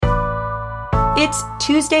It's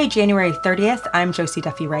Tuesday, January 30th. I'm Josie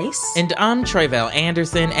Duffy Rice. And I'm Tre'vell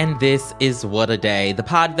Anderson, and this is What a Day, the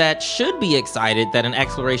pod that should be excited that an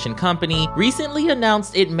exploration company recently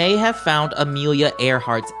announced it may have found Amelia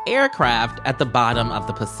Earhart's aircraft at the bottom of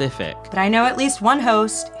the Pacific. But I know at least one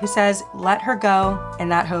host who says, let her go,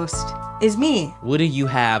 and that host is me. What do you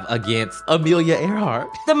have against Amelia Earhart?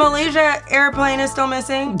 The Malaysia airplane is still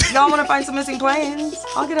missing. Y'all want to find some missing planes?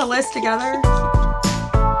 I'll get a list together.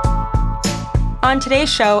 On today's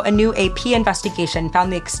show, a new AP investigation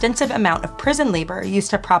found the extensive amount of prison labor used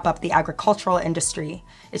to prop up the agricultural industry.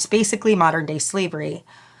 It's basically modern-day slavery.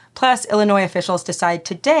 Plus, Illinois officials decide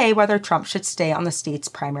today whether Trump should stay on the state's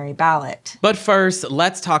primary ballot. But first,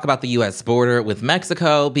 let's talk about the U.S. border with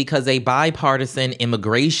Mexico because a bipartisan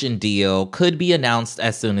immigration deal could be announced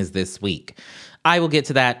as soon as this week. I will get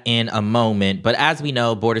to that in a moment, but as we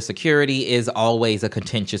know, border security is always a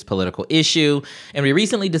contentious political issue, and we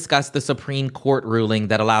recently discussed the Supreme Court ruling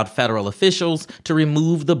that allowed federal officials to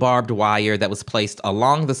remove the barbed wire that was placed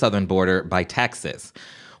along the southern border by Texas.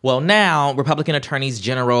 Well, now, Republican attorneys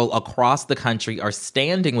general across the country are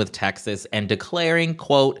standing with Texas and declaring,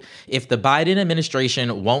 quote, if the Biden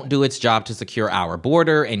administration won't do its job to secure our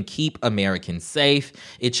border and keep Americans safe,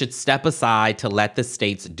 it should step aside to let the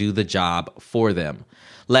states do the job for them.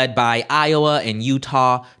 Led by Iowa and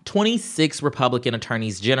Utah, 26 Republican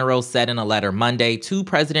attorneys general said in a letter Monday to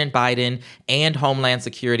President Biden and Homeland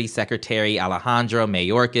Security Secretary Alejandro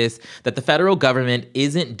Mayorkas that the federal government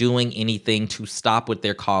isn't doing anything to stop what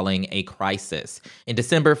they're calling a crisis. In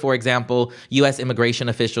December, for example, U.S. immigration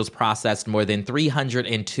officials processed more than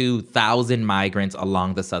 302,000 migrants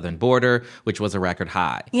along the southern border, which was a record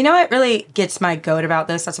high. You know what really gets my goat about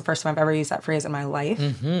this? That's the first time I've ever used that phrase in my life.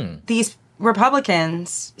 These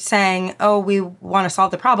Republicans saying, oh, we want to solve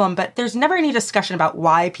the problem, but there's never any discussion about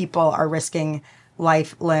why people are risking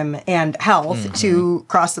life, limb, and health to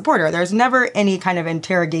cross the border. There's never any kind of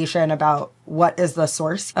interrogation about what is the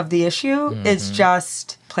source of the issue. It's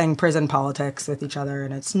just playing prison politics with each other,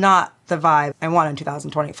 and it's not the vibe I want in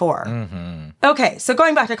 2024. Okay, so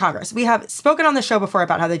going back to Congress, we have spoken on the show before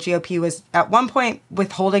about how the GOP was at one point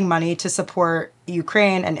withholding money to support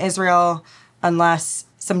Ukraine and Israel unless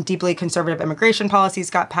some deeply conservative immigration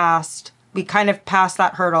policies got passed. We kind of passed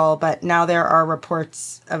that hurdle, but now there are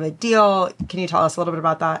reports of a deal. Can you tell us a little bit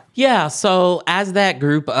about that? Yeah, so as that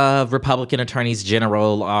group of Republican attorneys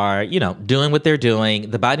general are, doing what they're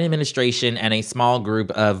doing, the Biden administration and a small group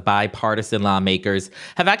of bipartisan lawmakers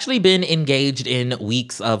have actually been engaged in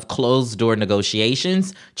weeks of closed-door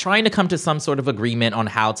negotiations, trying to come to some sort of agreement on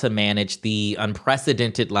how to manage the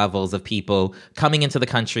unprecedented levels of people coming into the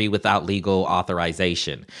country without legal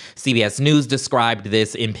authorization. CBS News described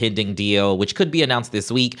this impending deal, which could be announced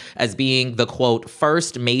this week, as being the, quote,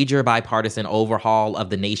 first major bipartisan overhaul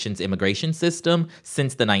of the nation's immigration system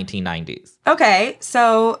since the 1990s. Okay,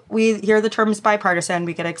 so we hear the terms bipartisan,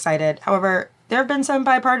 we get excited. However, there have been some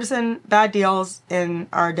bipartisan bad deals in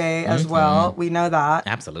our day as well. We know that.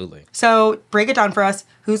 Absolutely. So break it down for us.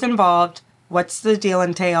 Who's involved? What's the deal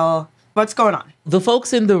entail? What's going on? The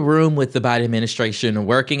folks in the room with the Biden administration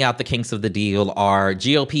working out the kinks of the deal are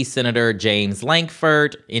GOP Senator James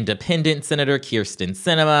Lankford, Independent Senator Kyrsten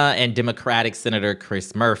Sinema, and Democratic Senator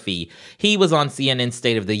Chris Murphy. He was on CNN's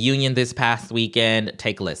State of the Union this past weekend.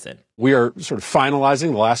 Take a listen. We are sort of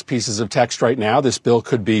finalizing the last pieces of text right now. This bill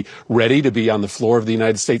could be ready to be on the floor of the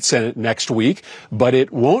United States Senate next week, but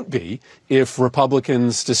it won't be if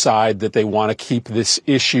Republicans decide that they want to keep this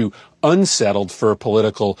issue unsettled for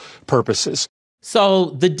political purposes. So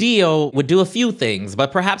the deal would do a few things,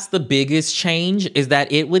 but perhaps the biggest change is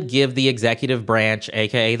that it would give the executive branch,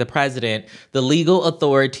 aka the president, the legal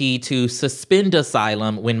authority to suspend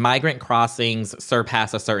asylum when migrant crossings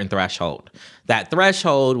surpass a certain threshold. That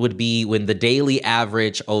threshold would be when the daily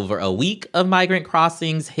average over a week of migrant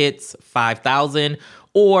crossings hits 5,000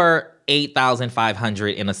 or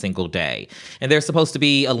 8,500 in a single day. And there's supposed to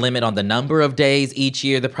be a limit on the number of days each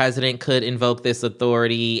year the president could invoke this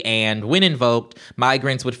authority. And when invoked,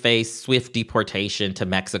 migrants would face swift deportation to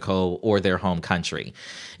Mexico or their home country.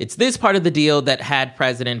 It's this part of the deal that had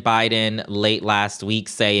President Biden late last week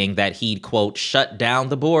saying that he'd, quote, shut down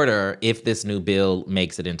the border if this new bill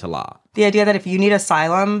makes it into law. The idea that if you need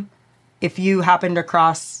asylum, if you happen to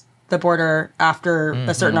cross the border after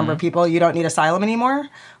a certain number of people, you don't need asylum anymore?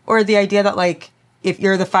 Or the idea that, like, if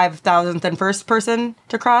you're the 5,000th and first person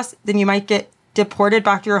to cross, then you might get deported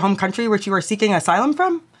back to your home country, which you are seeking asylum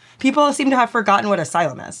from? People seem to have forgotten what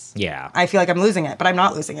asylum is. Yeah. I feel like I'm losing it, but I'm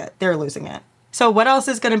not losing it. They're losing it. So what else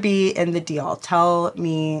is going to be in the deal? Tell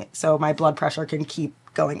me so my blood pressure can keep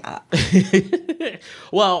going up.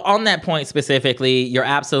 Well, on that point specifically, you're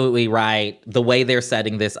absolutely right. The way they're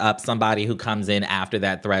setting this up, somebody who comes in after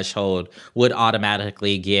that threshold would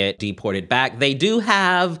automatically get deported back. They do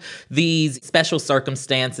have these special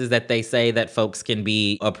circumstances that they say that folks can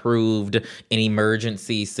be approved in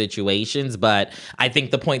emergency situations. But I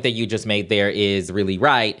think the point that you just made there is really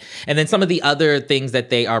right. And then some of the other things that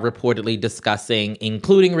they are reportedly discussing,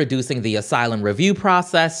 including reducing the asylum review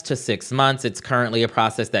process to 6 months. It's currently a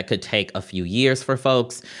process that could take a few years for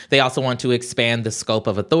folks. They also want to expand the scope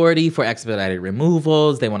of authority for expedited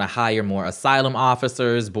removals. They want to hire more asylum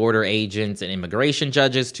officers, border agents, and immigration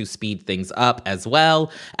judges to speed things up, as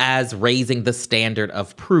well as raising the standard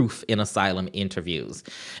of proof in asylum interviews.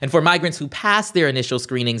 And for migrants who pass their initial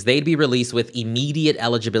screenings, they'd be released with immediate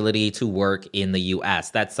eligibility to work in the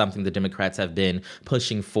U.S. That's something the Democrats have been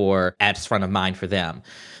pushing for at front of mind for them.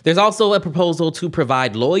 There's also a proposal to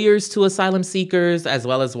provide lawyers to asylum seekers, as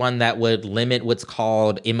well as one that would limit what's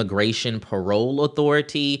called immigration parole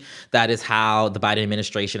authority. That is how the Biden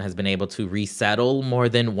administration has been able to resettle more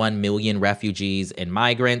than 1 million refugees and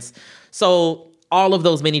migrants. So all of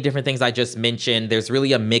those many different things I just mentioned, there's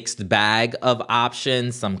really a mixed bag of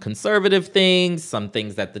options, some conservative things, some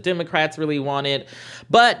things that the Democrats really wanted.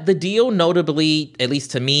 But the deal, notably, at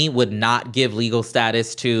least to me, would not give legal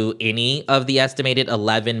status to any of the estimated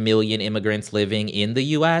 11 million immigrants living in the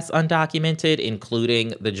U.S. undocumented,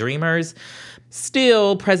 including the Dreamers.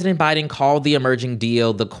 Still, President Biden called the emerging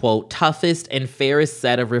deal the, quote, toughest and fairest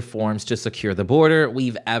set of reforms to secure the border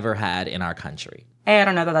we've ever had in our country. A, I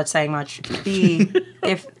don't know that that's saying much. B,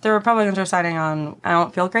 if the Republicans are signing on, I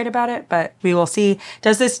don't feel great about it, but we will see.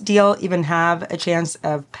 Does this deal even have a chance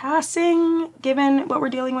of passing, given what we're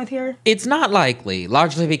dealing with here? It's not likely,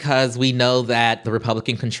 largely because we know that the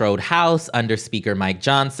Republican-controlled House under Speaker Mike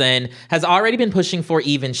Johnson has already been pushing for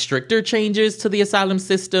even stricter changes to the asylum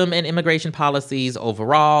system and immigration policies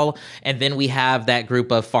overall. And then we have that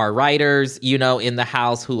group of far-righters, in the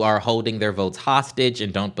House who are holding their votes hostage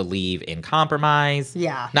and don't believe in compromise.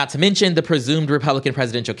 Yeah. Not to mention the presumed Republican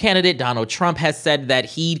presidential candidate, Donald Trump, has said that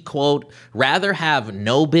he'd, quote, rather have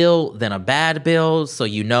no bill than a bad bill. So,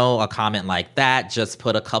 a comment like that just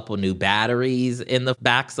put a couple new batteries in the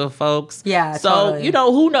backs of folks. Yeah, so, totally.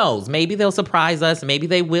 Who knows? Maybe they'll surprise us. Maybe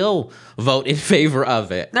they will vote in favor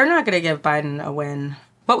of it. They're not going to give Biden a win.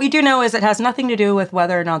 What we do know is it has nothing to do with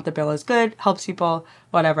whether or not the bill is good, helps people,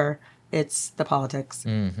 whatever. It's the politics.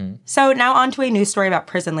 Mm-hmm. So now on to a news story about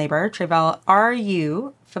prison labor. Tre'vell, are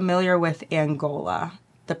you familiar with Angola?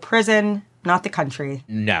 The prison, not the country.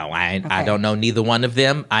 No, I don't know neither one of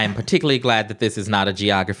them. I am particularly glad that this is not a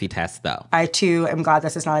geography test, though. I, too, am glad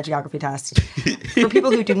this is not a geography test. For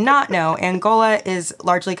people who do not know, Angola is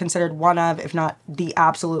largely considered one of, if not the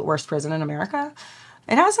absolute worst prison in America.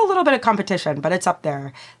 It has a little bit of competition, but it's up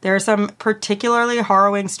there. There are some particularly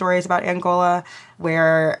harrowing stories about Angola,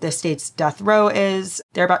 where the state's death row is.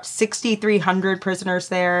 There are about 6,300 prisoners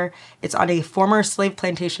there. It's on a former slave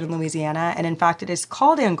plantation in Louisiana, and in fact, it is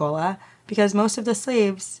called Angola because most of the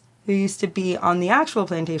slaves who used to be on the actual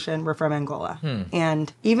plantation were from Angola.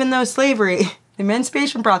 And even though slavery, the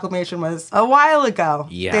Emancipation Proclamation was a while ago,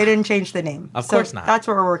 Yeah. They didn't change the name. Of course not. That's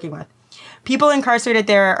what we're working with. People incarcerated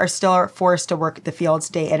there are still forced to work the fields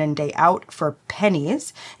day in and day out for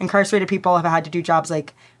pennies. Incarcerated people have had to do jobs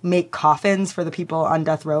like make coffins for the people on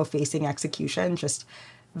death row facing execution. Just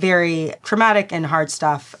very traumatic and hard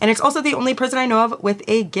stuff. And it's also the only prison I know of with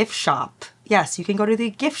a gift shop. Yes, you can go to the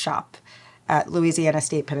gift shop at Louisiana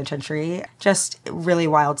State Penitentiary. Just really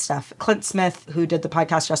wild stuff. Clint Smith, who did the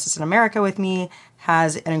podcast Justice in America with me,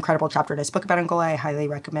 has an incredible chapter in his book about Angola. I highly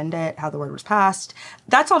recommend it, How the Word Was Passed.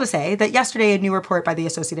 That's all to say that yesterday a new report by the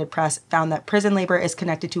Associated Press found that prison labor is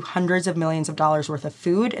connected to hundreds of millions of dollars worth of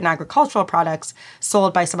food and agricultural products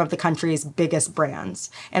sold by some of the country's biggest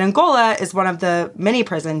brands. And Angola is one of the many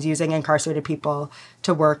prisons using incarcerated people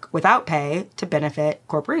to work without pay to benefit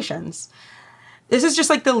corporations. This is just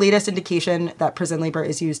like the latest indication that prison labor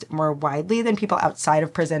is used more widely than people outside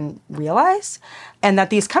of prison realize, and that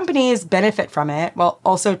these companies benefit from it while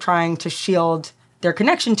also trying to shield their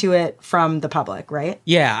connection to it from the public, right?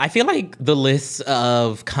 Yeah, I feel like the list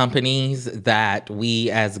of companies that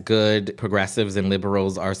we as good progressives and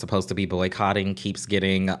liberals are supposed to be boycotting keeps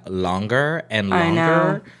getting longer and longer. I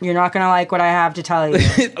know. You're not going to like what I have to tell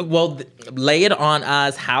you. Well, lay it on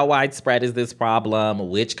us. How widespread is this problem?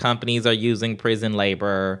 Which companies are using prison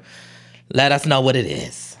labor? Let us know what it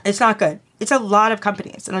is. It's not good. It's a lot of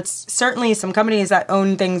companies. And it's certainly some companies that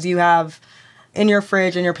own things you have in your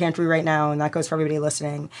fridge, in your pantry right now, and that goes for everybody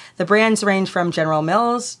listening. The brands range from General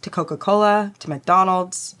Mills to Coca-Cola to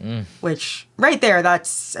McDonald's, which right there,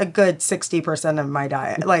 that's a good 60% of my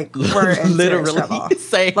diet. Like, we're in serious trouble.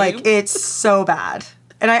 Same. Like, it's so bad.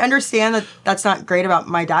 And I understand that that's not great about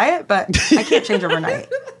my diet, but I can't change overnight.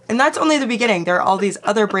 And that's only the beginning. There are all these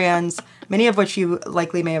other brands, many of which you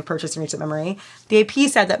likely may have purchased in recent memory. The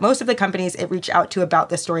AP said that most of the companies it reached out to about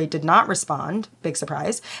this story did not respond. Big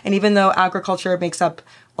surprise. And even though agriculture makes up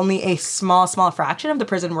only a small fraction of the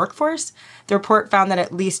prison workforce, the report found that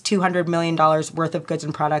at least $200 million worth of goods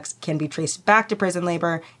and products can be traced back to prison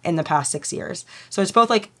labor in the past 6 years. So it's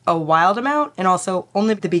both like a wild amount and also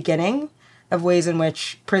only the beginning of ways in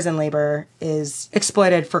which prison labor is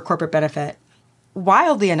exploited for corporate benefit.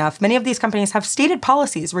 Wildly enough, many of these companies have stated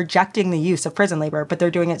policies rejecting the use of prison labor, but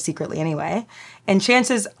they're doing it secretly anyway. And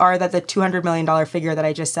chances are that the $200 million figure that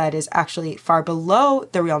I just said is actually far below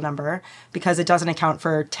the real number because it doesn't account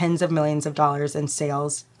for tens of millions of dollars in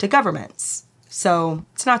sales to governments. So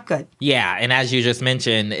it's not good. Yeah, and as you just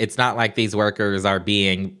mentioned, it's not like these workers are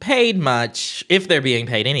being paid much, if they're being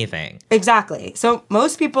paid anything. Exactly. So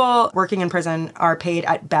most people working in prison are paid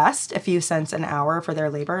at best a few cents an hour for their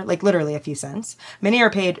labor, like literally a few cents. Many are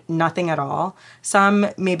paid nothing at all. Some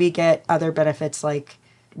maybe get other benefits like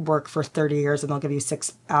work for 30 years and they'll give you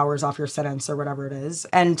 6 hours off your sentence or whatever it is.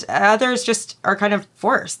 And others just are kind of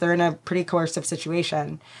forced. They're in a pretty coercive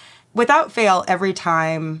situation. Without fail, every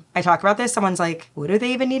time I talk about this, someone's like, what do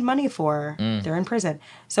they even need money for? They're in prison.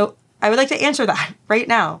 So I would like to answer that right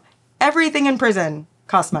now. Everything in prison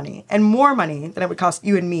costs money, and more money than it would cost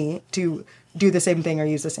you and me to do the same thing or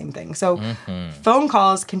use the same thing. So phone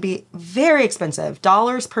calls can be very expensive,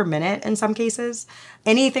 dollars per minute in some cases.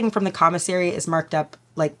 Anything from the commissary is marked up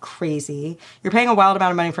like crazy. You're paying a wild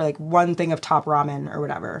amount of money for like one thing of top ramen or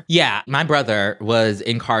whatever. Yeah, my brother was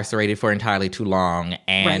incarcerated for entirely too long.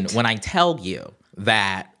 And when I tell you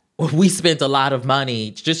that we spent a lot of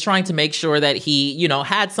money just trying to make sure that he, you know,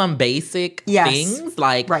 had some basic things.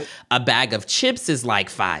 Like a bag of chips is like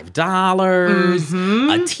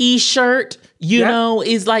 $5. A T-shirt, you know,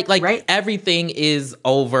 is like everything is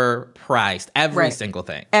overpriced. Every single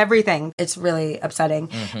thing. Everything. It's really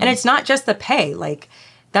upsetting. And it's not just the pay. Like,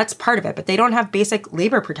 that's part of it. But they don't have basic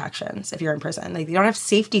labor protections if you're in prison. Like, they don't have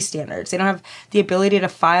safety standards. They don't have the ability to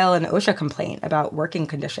file an OSHA complaint about working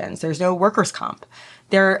conditions. There's no workers' comp.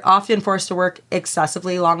 They're often forced to work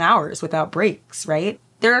excessively long hours without breaks, right?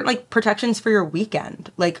 There aren't, like, protections for your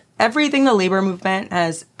weekend. Like, everything the labor movement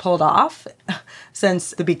has pulled off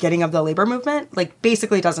since the beginning of the labor movement, like,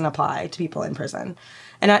 basically doesn't apply to people in prison.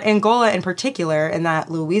 And at Angola in particular, in that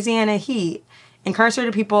Louisiana heat,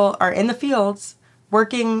 incarcerated people are in the fields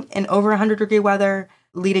working in over 100-degree weather,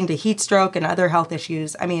 leading to heat stroke and other health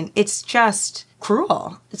issues. I mean, it's just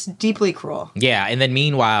cruel. It's deeply cruel. Yeah, and then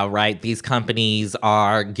meanwhile, right, these companies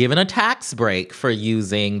are given a tax break for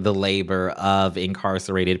using the labor of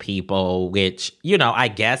incarcerated people, which, you know, I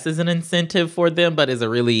guess is an incentive for them, but is a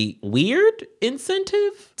really weird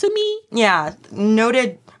incentive to me. Yeah,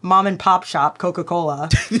 noted mom and pop shop Coca-Cola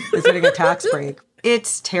is getting a tax break.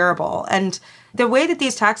 It's terrible. And the way that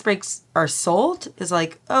these tax breaks are sold is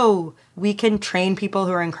like, oh, we can train people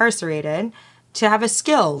who are incarcerated to have a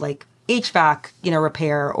skill like HVAC, you know,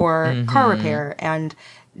 repair or car repair, and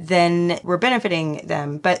then we're benefiting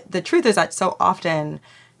them. But the truth is that so often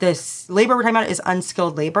this labor we're talking about is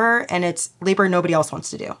unskilled labor, and it's labor nobody else wants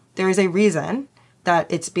to do. There is a reason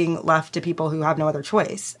that it's being left to people who have no other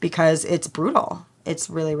choice because it's brutal. It's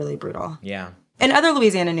really, really brutal. Yeah. In other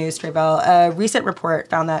Louisiana news, Traybell, a recent report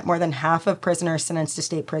found that more than half of prisoners sentenced to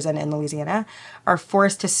state prison in Louisiana are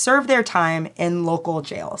forced to serve their time in local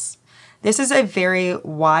jails. This is a very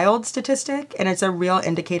wild statistic, and it's a real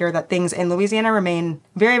indicator that things in Louisiana remain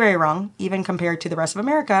very, very wrong, even compared to the rest of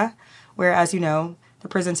America, where, as you know, the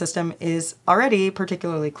prison system is already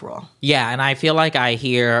particularly cruel. Yeah, and I feel like I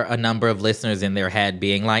hear a number of listeners in their head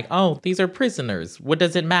being like, oh, these are prisoners. What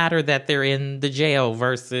does it matter that they're in the jail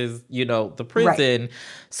versus, you know, the prison? Right.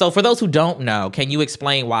 So for those who don't know, can you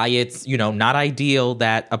explain why it's, you know, not ideal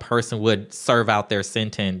that a person would serve out their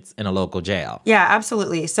sentence in a local jail? Yeah,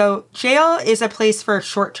 absolutely. So jail is a place for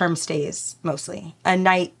short-term stays, mostly. A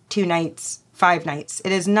night, 2 nights, 5 nights.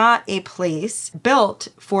 It is not a place built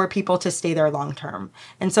for people to stay there long term.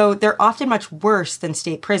 And so they're often much worse than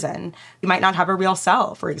state prison. You might not have a real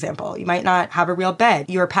cell, for example. You might not have a real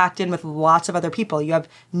bed. You are packed in with lots of other people. You have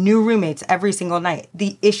new roommates every single night.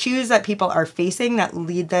 The issues that people are facing that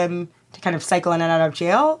lead them to kind of cycle in and out of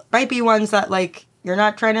jail might be ones that, like, you're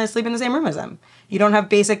not trying to sleep in the same room as them. You don't have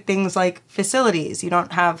basic things like facilities. You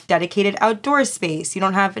don't have dedicated outdoor space. You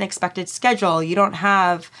don't have an expected schedule. You don't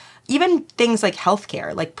have even things like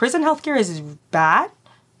healthcare, like prison healthcare is bad.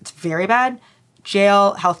 It's very bad.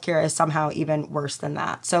 Jail healthcare is somehow even worse than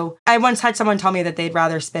that. So I once had someone tell me that they'd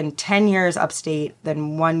rather spend 10 years upstate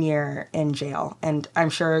than 1 year in jail. And I'm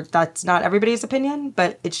sure that's not everybody's opinion,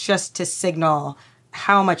 but it's just to signal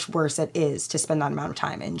how much worse it is to spend that amount of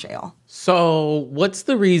time in jail. So what's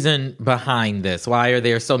the reason behind this? Why are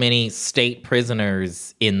there so many state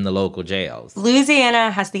prisoners in the local jails?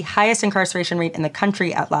 Louisiana has the highest incarceration rate in the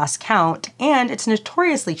country at last count, and it's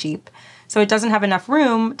notoriously cheap. So it doesn't have enough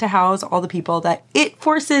room to house all the people that it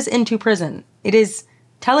forces into prison. It is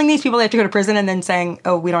telling these people they have to go to prison and then saying,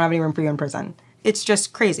 oh, we don't have any room for you in prison. It's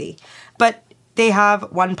just crazy. But they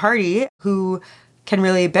have one party who can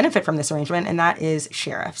really benefit from this arrangement, and that is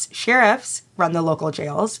sheriffs. Sheriffs run the local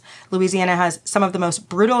jails. Louisiana has some of the most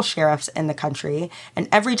brutal sheriffs in the country, and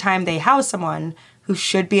every time they house someone who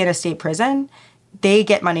should be in a state prison, they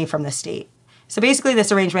get money from the state. So basically,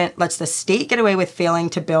 this arrangement lets the state get away with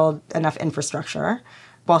failing to build enough infrastructure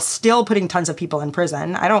while still putting tons of people in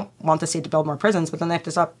prison. I don't want the state to build more prisons, but then they have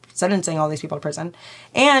to stop sentencing all these people to prison.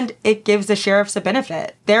 And it gives the sheriffs a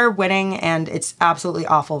benefit. They're winning, and it's absolutely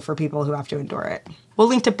awful for people who have to endure it. We'll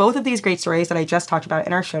link to both of these great stories that I just talked about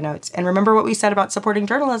in our show notes. And remember what we said about supporting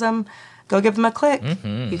journalism. Go give them a click.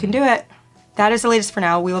 You can do it. That is the latest for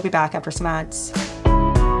now. We will be back after some ads.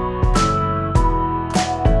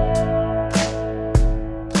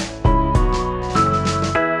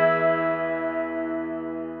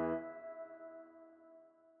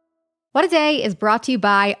 What a Day is brought to you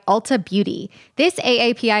by Ulta Beauty. This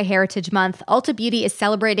AAPI Heritage Month, Ulta Beauty is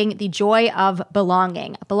celebrating the joy of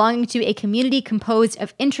belonging to a community composed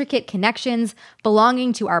of intricate connections,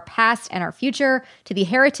 belonging to our past and our future, to the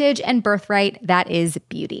heritage and birthright that is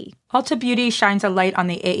beauty. Ulta Beauty shines a light on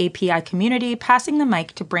the AAPI community, passing the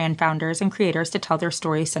mic to brand founders and creators to tell their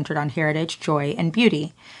stories centered on heritage, joy, and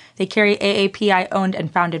beauty. They carry AAPI-owned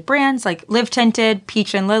and founded brands like Live Tinted,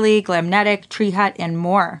 Peach & Lily, Glamnetic, Tree Hut, and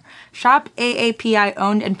more. Shop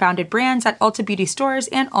AAPI-owned and founded brands at Ulta Beauty stores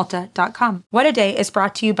and Ulta.com. What a Day is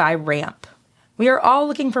brought to you by Ramp. We are all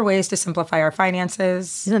looking for ways to simplify our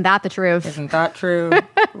finances. Isn't that the truth? Isn't that true?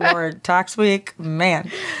 Lord, tax week,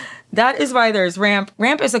 man. That is why there's Ramp.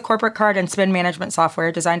 Ramp is a corporate card and spend management software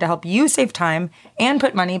designed to help you save time and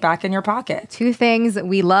put money back in your pocket. Two things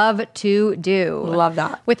we love to do. Love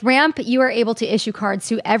that. With Ramp, you are able to issue cards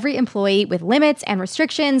to every employee with limits and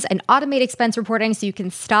restrictions and automate expense reporting so you can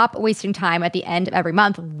stop wasting time at the end of every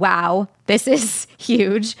month. Wow. This is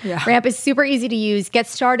huge. Yeah. Ramp is super easy to use. Get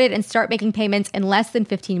started and start making payments in less than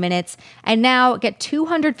 15 minutes. And now get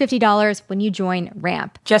 $250 when you join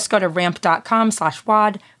Ramp. Just go to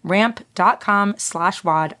ramp.com/WAD,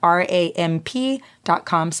 ramp.com/WAD,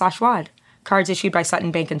 ramp.com/WAD. Cards issued by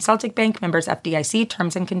Sutton Bank and Celtic Bank, members FDIC,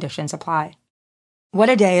 terms and conditions apply. What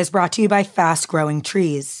a Day is brought to you by Fast Growing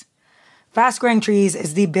Trees. Fast Growing Trees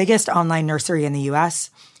is the biggest online nursery in the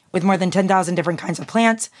U.S., with more than 10,000 different kinds of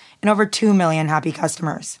plants and over 2 million happy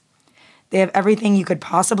customers. They have everything you could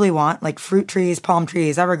possibly want, like fruit trees, palm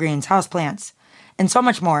trees, evergreens, houseplants, and so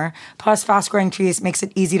much more. Plus, Fast Growing Trees makes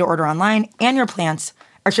it easy to order online, and your plants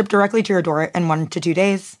are shipped directly to your door in 1 to 2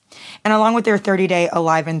 days. And along with their 30-day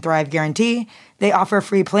Alive and Thrive guarantee, they offer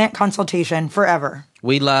free plant consultation forever.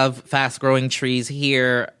 We love Fast Growing Trees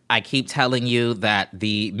here. I keep telling you that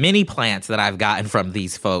the mini plants that I've gotten from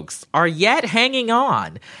these folks are yet hanging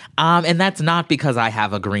on. And that's not because I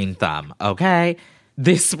have a green thumb, okay?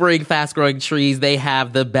 This spring, Fast Growing Trees, they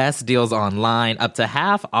have the best deals online, up to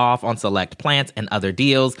half off on select plants and other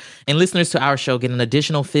deals. And listeners to our show get an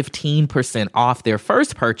additional 15% off their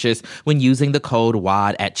first purchase when using the code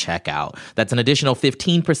WAD at checkout. That's an additional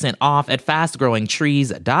 15% off at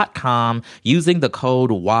fastgrowingtrees.com using the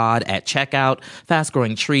code WAD at checkout.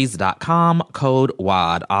 Fastgrowingtrees.com, code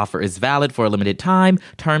WAD. Offer is valid for a limited time.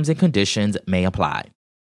 Terms and conditions may apply.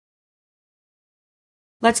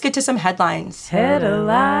 Let's get to some headlines.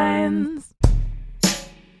 Headlines.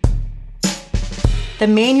 The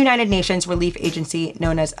main United Nations relief agency,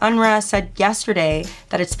 known as UNRWA, said yesterday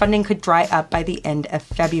that its funding could dry up by the end of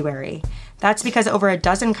February. That's because over a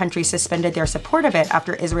dozen countries suspended their support of it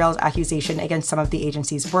after Israel's accusation against some of the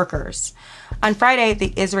agency's workers. On Friday,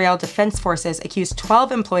 the Israel Defense Forces accused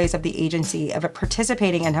 12 employees of the agency of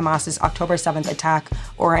participating in Hamas's October 7th attack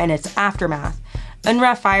or in its aftermath.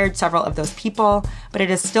 UNRWA fired several of those people, but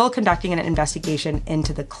it is still conducting an investigation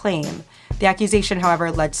into the claim. The accusation,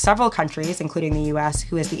 however, led several countries, including the U.S.,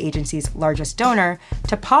 who is the agency's largest donor,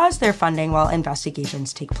 to pause their funding while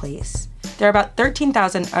investigations take place. There are about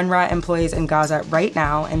 13,000 UNRWA employees in Gaza right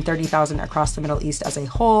now and 30,000 across the Middle East as a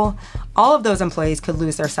whole. All of those employees could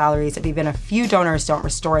lose their salaries if even a few donors don't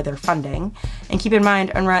restore their funding. And keep in mind,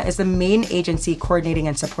 UNRWA is the main agency coordinating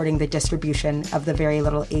and supporting the distribution of the very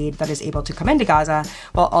little aid that is able to come into Gaza,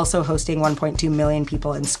 while also hosting 1.2 million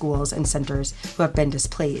people in schools and centers who have been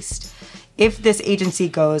displaced. If this agency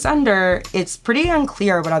goes under, it's pretty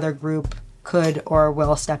unclear what other group could or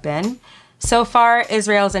will step in. So far,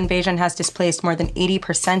 Israel's invasion has displaced more than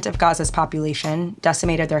 80% of Gaza's population,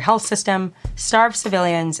 decimated their health system, starved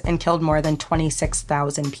civilians, and killed more than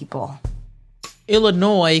 26,000 people.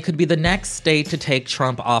 Illinois could be the next state to take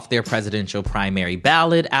Trump off their presidential primary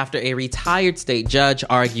ballot after a retired state judge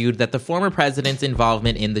argued that the former president's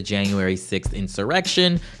involvement in the January 6th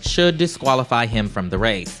insurrection should disqualify him from the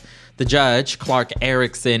race. The judge, Clark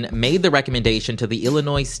Erickson, made the recommendation to the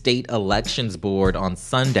Illinois State Elections Board on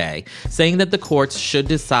Sunday, saying that the courts should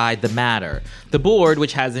decide the matter. The board,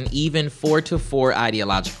 which has an even 4-4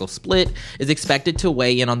 ideological split, is expected to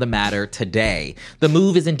weigh in on the matter today. The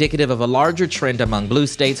move is indicative of a larger trend among blue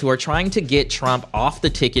states who are trying to get Trump off the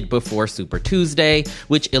ticket before Super Tuesday,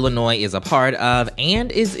 which Illinois is a part of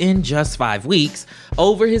and is in just 5 weeks,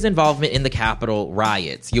 over his involvement in the Capitol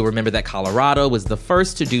riots. You'll remember that Colorado was the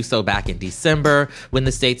first to do so back in December when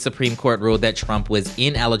the state's Supreme Court ruled that Trump was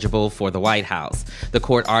ineligible for the White House. The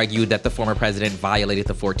court argued that the former president violated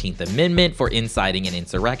the 14th Amendment for inciting an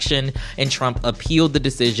insurrection, and Trump appealed the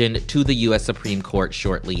decision to the U.S. Supreme Court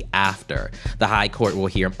shortly after. The High Court will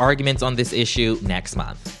hear arguments on this issue next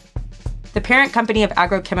month. The parent company of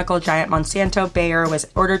agrochemical giant Monsanto, Bayer, was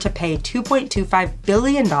ordered to pay $2.25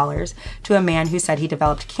 billion to a man who said he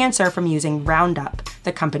developed cancer from using Roundup,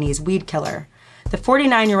 the company's weed killer. The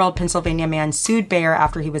 49-year-old Pennsylvania man sued Bayer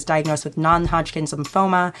after he was diagnosed with non-Hodgkin's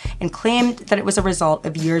lymphoma and claimed that it was a result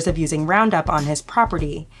of years of using Roundup on his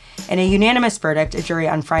property. In a unanimous verdict, a jury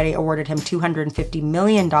on Friday awarded him $250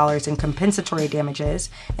 million in compensatory damages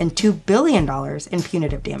and $2 billion in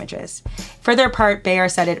punitive damages. For their part, Bayer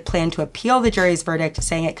said it planned to appeal the jury's verdict,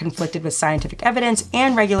 saying it conflicted with scientific evidence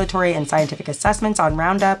and regulatory and scientific assessments on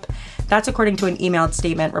Roundup. That's according to an emailed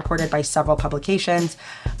statement reported by several publications.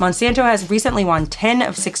 Monsanto has recently won 10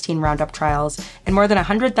 of 16 Roundup trials, and more than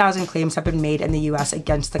 100,000 claims have been made in the U.S.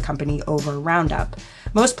 against the company over Roundup.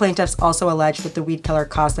 Most plaintiffs also allege that the weed killer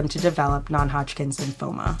caused them to develop non-Hodgkin's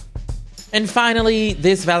lymphoma. And finally,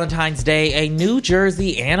 this Valentine's Day, a New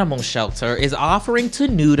Jersey animal shelter is offering to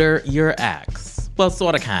neuter your ex. Well,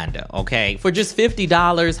 sorta, kinda, okay? For just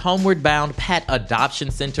 $50, Homeward Bound Pet Adoption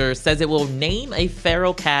Center says it will name a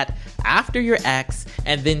feral cat after your ex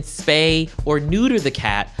and then spay or neuter the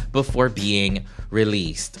cat before being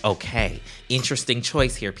released. Okay, interesting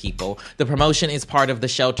choice here, people. The promotion is part of the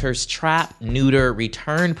shelter's Trap, Neuter,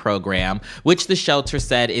 Return program, which the shelter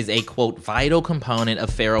said is a, quote, vital component of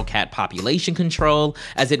feral cat population control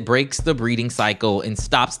as it breaks the breeding cycle and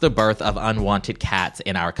stops the birth of unwanted cats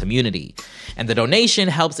in our community. And the donation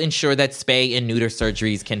helps ensure that spay and neuter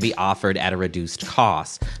surgeries can be offered at a reduced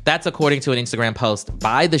cost. That's according to an Instagram post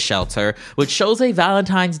by the shelter, which shows a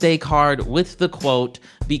Valentine's Day card with the quote,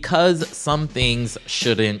 "Because some things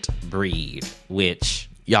shouldn't breed," which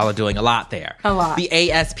y'all are doing a lot there. A lot. The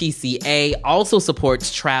ASPCA also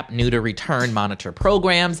supports Trap, Neuter, Return monitor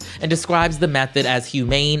programs and describes the method as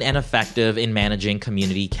humane and effective in managing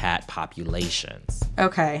community cat populations.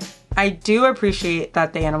 Okay. I do appreciate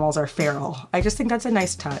that the animals are feral. I just think that's a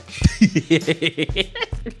nice touch.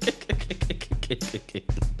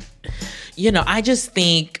 You know, I just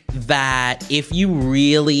think that if you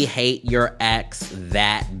really hate your ex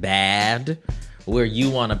that bad, where you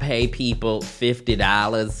want to pay people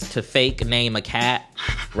 $50 to fake name a cat,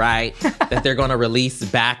 right, that they're going to release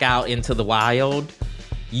back out into the wild,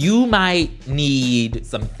 you might need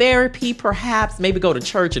some therapy, perhaps. Maybe go to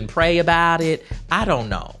church and pray about it. I don't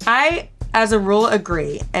know. I, as a rule,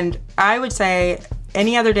 agree. And I would say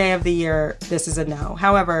any other day of the year, this is a no.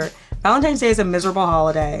 However, Valentine's Day is a miserable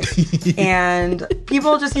holiday, and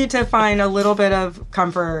people just need to find a little bit of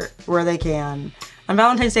comfort where they can. On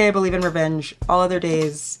Valentine's Day, I believe in revenge. All other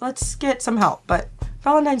days, let's get some help. But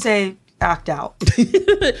Valentine's Day, act out.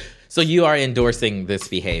 So you are endorsing this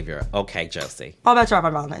behavior. Okay, Josie. All bets are off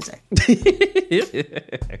on Valentine's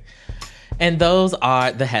Day. And those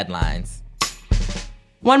are the headlines.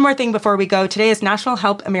 One more thing before we go. Today is National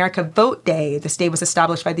Help America Vote Day. This day was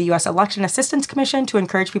established by the U.S. Election Assistance Commission to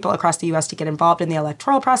encourage people across the U.S. to get involved in the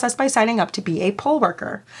electoral process by signing up to be a poll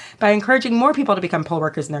worker. By encouraging more people to become poll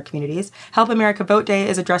workers in their communities, Help America Vote Day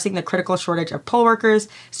is addressing the critical shortage of poll workers,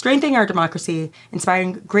 strengthening our democracy,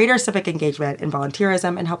 inspiring greater civic engagement and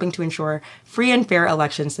volunteerism, and helping to ensure free and fair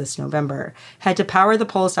elections this November. Head to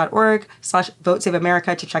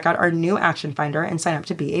powerthepolls.org/VoteSaveAmerica to check out our new action finder and sign up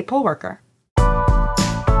to be a poll worker.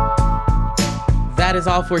 That is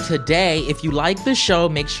all for today. If you like the show,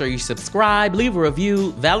 make sure you subscribe, leave a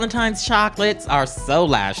review. Valentine's chocolates are so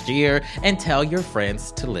last year, and tell your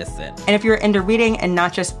friends to listen. And if you're into reading and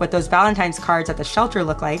not just what those Valentine's cards at the shelter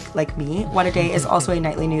look like me, What a Day is also a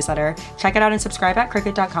nightly newsletter. Check it out and subscribe at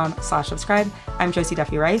Cricket.com/subscribe. I'm Josie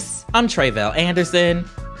Duffy Rice. I'm Tre'vell Anderson.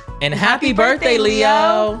 And happy birthday,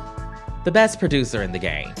 Leo! The best producer in the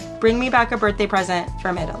game. Bring me back a birthday present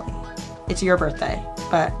from Italy. It's your birthday,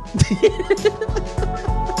 but...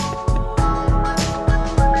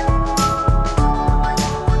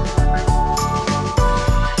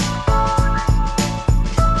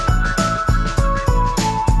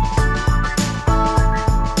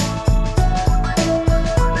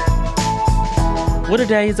 What a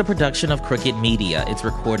Day is a production of Crooked Media. It's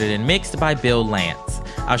recorded and mixed by Bill Lance.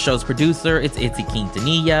 Our show's producer is Itzy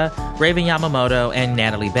Quintanilla. Raven Yamamoto and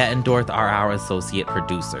Natalie Bettendorf are our associate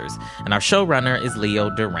producers. And our showrunner is Leo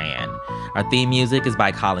Duran. Our theme music is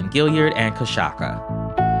by Colin Gilliard and Kashaka.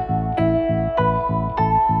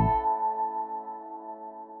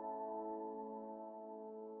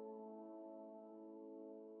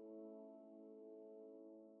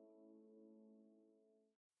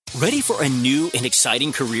 Ready for a new and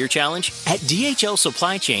exciting career challenge? At DHL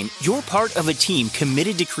Supply Chain, you're part of a team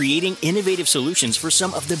committed to creating innovative solutions for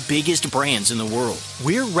some of the biggest brands in the world.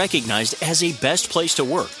 We're recognized as a best place to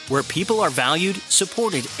work, where people are valued,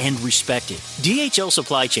 supported, and respected. DHL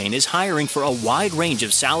Supply Chain is hiring for a wide range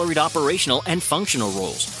of salaried operational and functional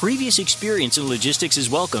roles. Previous experience in logistics is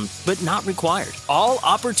welcome, but not required. All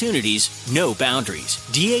opportunities, no boundaries.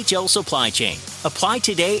 DHL Supply Chain. Apply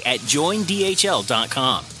today at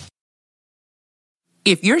joindhl.com.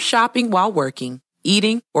 If you're shopping while working,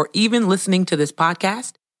 eating, or even listening to this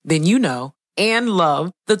podcast, then you know and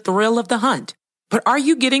love the thrill of the hunt. But are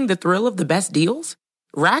you getting the thrill of the best deals?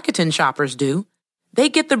 Rakuten shoppers do. They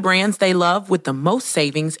get the brands they love with the most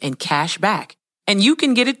savings and cash back. And you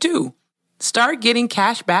can get it too. Start getting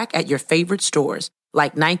cash back at your favorite stores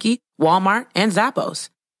like Nike, Walmart, and Zappos.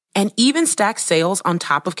 And even stack sales on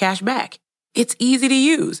top of cash back. It's easy to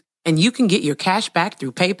use, and you can get your cash back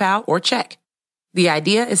through PayPal or check. The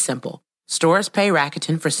idea is simple. Stores pay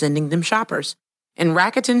Rakuten for sending them shoppers, and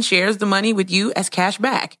Rakuten shares the money with you as cash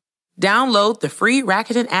back. Download the free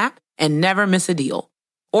Rakuten app and never miss a deal.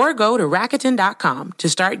 Or go to Rakuten.com to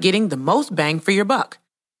start getting the most bang for your buck.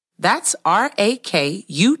 That's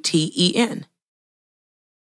Rakuten.